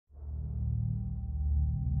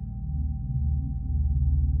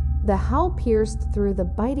The howl pierced through the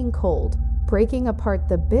biting cold, breaking apart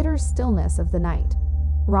the bitter stillness of the night.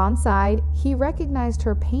 Ron sighed. He recognized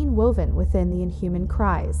her pain woven within the inhuman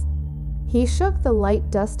cries. He shook the light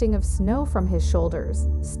dusting of snow from his shoulders,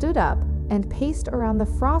 stood up, and paced around the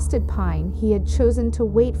frosted pine he had chosen to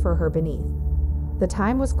wait for her beneath. The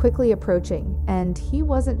time was quickly approaching, and he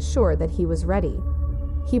wasn't sure that he was ready.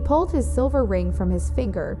 He pulled his silver ring from his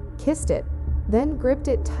finger, kissed it, then gripped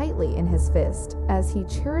it tightly in his fist as he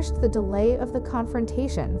cherished the delay of the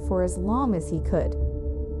confrontation for as long as he could.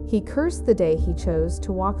 He cursed the day he chose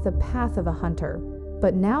to walk the path of a hunter,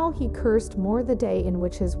 but now he cursed more the day in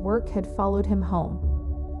which his work had followed him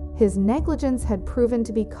home. His negligence had proven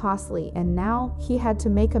to be costly, and now he had to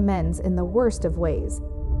make amends in the worst of ways.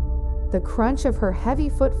 The crunch of her heavy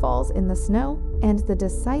footfalls in the snow and the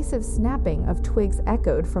decisive snapping of twigs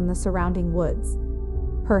echoed from the surrounding woods.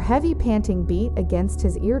 Her heavy panting beat against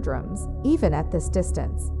his eardrums, even at this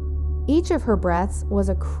distance. Each of her breaths was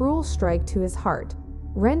a cruel strike to his heart,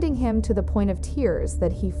 rending him to the point of tears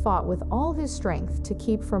that he fought with all his strength to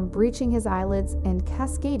keep from breaching his eyelids and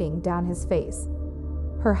cascading down his face.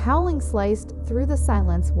 Her howling sliced through the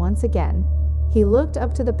silence once again. He looked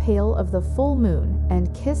up to the pale of the full moon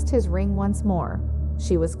and kissed his ring once more.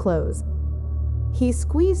 She was closed. He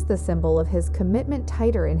squeezed the symbol of his commitment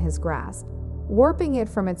tighter in his grasp, warping it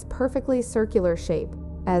from its perfectly circular shape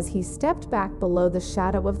as he stepped back below the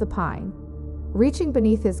shadow of the pine. Reaching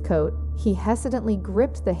beneath his coat, he hesitantly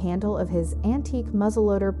gripped the handle of his antique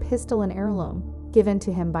muzzleloader pistol, and heirloom, given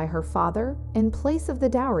to him by her father in place of the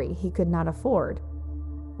dowry he could not afford.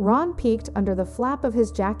 Ron peeked under the flap of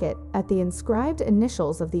his jacket at the inscribed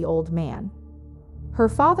initials of the old man. Her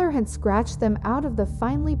father had scratched them out of the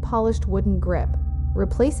finely polished wooden grip,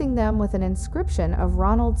 replacing them with an inscription of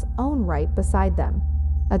Ronald's own right beside them.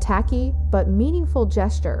 A tacky but meaningful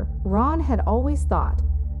gesture, Ron had always thought.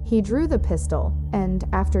 He drew the pistol, and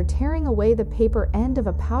after tearing away the paper end of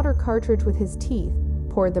a powder cartridge with his teeth,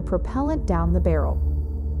 poured the propellant down the barrel.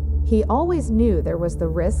 He always knew there was the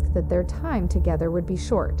risk that their time together would be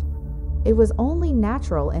short. It was only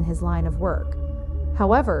natural in his line of work.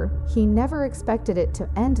 However, he never expected it to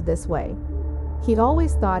end this way. He'd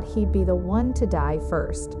always thought he'd be the one to die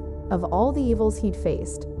first. Of all the evils he'd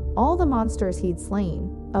faced, all the monsters he'd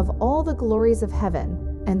slain, of all the glories of heaven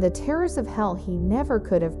and the terrors of hell, he never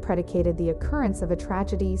could have predicated the occurrence of a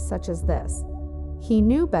tragedy such as this. He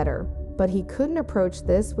knew better, but he couldn't approach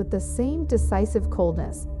this with the same decisive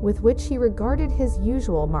coldness with which he regarded his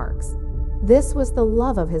usual marks. This was the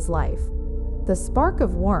love of his life, the spark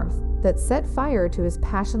of warmth that set fire to his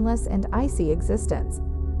passionless and icy existence.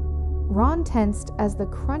 Ron tensed as the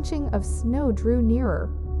crunching of snow drew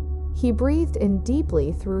nearer. He breathed in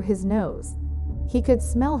deeply through his nose. He could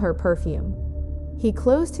smell her perfume. He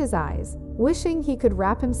closed his eyes, wishing he could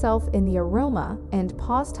wrap himself in the aroma and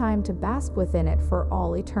pause time to bask within it for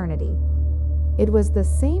all eternity. It was the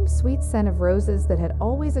same sweet scent of roses that had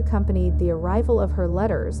always accompanied the arrival of her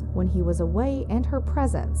letters when he was away, and her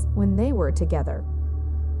presence when they were together.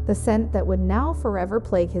 The scent that would now forever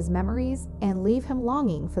plague his memories and leave him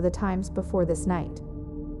longing for the times before this night.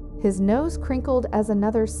 His nose crinkled as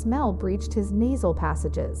another smell breached his nasal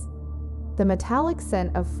passages. The metallic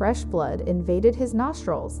scent of fresh blood invaded his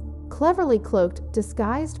nostrils, cleverly cloaked,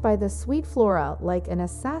 disguised by the sweet flora like an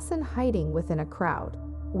assassin hiding within a crowd,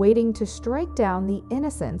 waiting to strike down the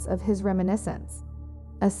innocence of his reminiscence.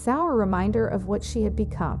 A sour reminder of what she had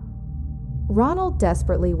become. Ronald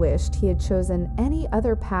desperately wished he had chosen any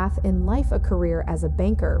other path in life, a career as a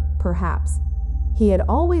banker, perhaps. He had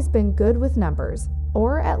always been good with numbers,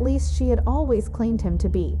 or at least she had always claimed him to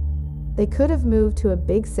be. They could have moved to a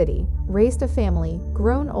big city, raised a family,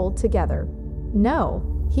 grown old together.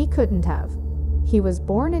 No, he couldn't have. He was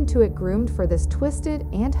born into it, groomed for this twisted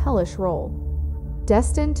and hellish role.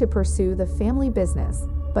 Destined to pursue the family business,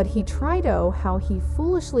 but he tried, oh, how he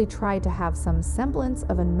foolishly tried to have some semblance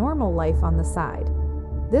of a normal life on the side.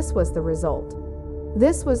 This was the result.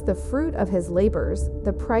 This was the fruit of his labors,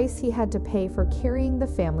 the price he had to pay for carrying the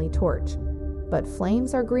family torch. But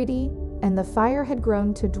flames are greedy, and the fire had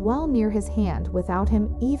grown to dwell near his hand without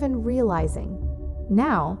him even realizing.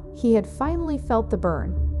 Now, he had finally felt the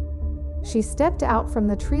burn. She stepped out from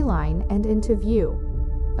the tree line and into view.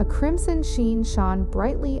 A crimson sheen shone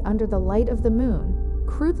brightly under the light of the moon,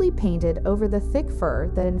 crudely painted over the thick fur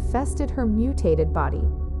that infested her mutated body.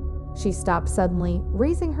 She stopped suddenly,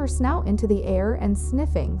 raising her snout into the air and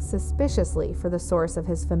sniffing suspiciously for the source of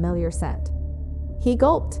his familiar scent. He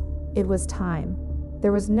gulped. It was time.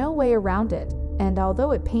 There was no way around it, and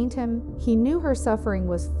although it pained him, he knew her suffering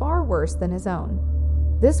was far worse than his own.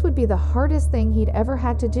 This would be the hardest thing he'd ever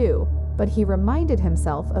had to do, but he reminded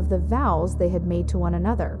himself of the vows they had made to one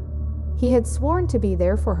another. He had sworn to be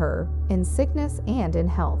there for her, in sickness and in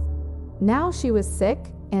health. Now she was sick,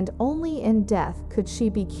 and only in death could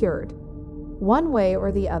she be cured. One way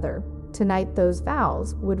or the other, tonight those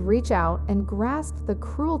vows would reach out and grasp the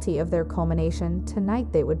cruelty of their culmination.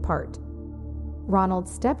 Tonight they would part. Ronald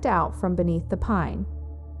stepped out from beneath the pine.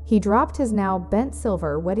 He dropped his now bent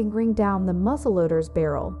silver wedding ring down the muzzleloader's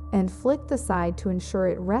barrel and flicked the side to ensure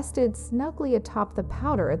it rested snugly atop the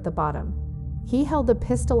powder at the bottom. He held the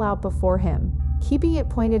pistol out before him, keeping it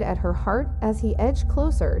pointed at her heart as he edged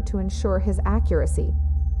closer to ensure his accuracy.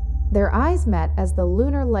 Their eyes met as the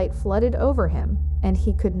lunar light flooded over him, and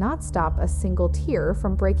he could not stop a single tear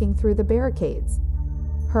from breaking through the barricades.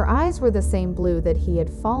 Her eyes were the same blue that he had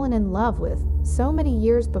fallen in love with so many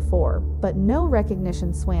years before, but no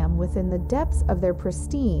recognition swam within the depths of their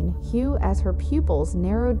pristine hue as her pupils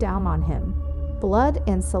narrowed down on him. Blood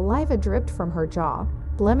and saliva dripped from her jaw,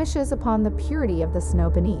 blemishes upon the purity of the snow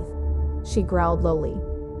beneath. She growled lowly.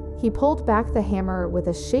 He pulled back the hammer with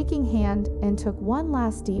a shaking hand and took one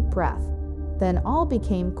last deep breath. Then all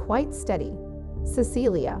became quite steady.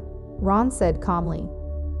 "Cecilia," Ron said calmly.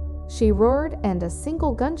 She roared, and a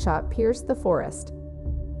single gunshot pierced the forest.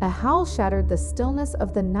 A howl shattered the stillness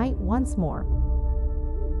of the night once more.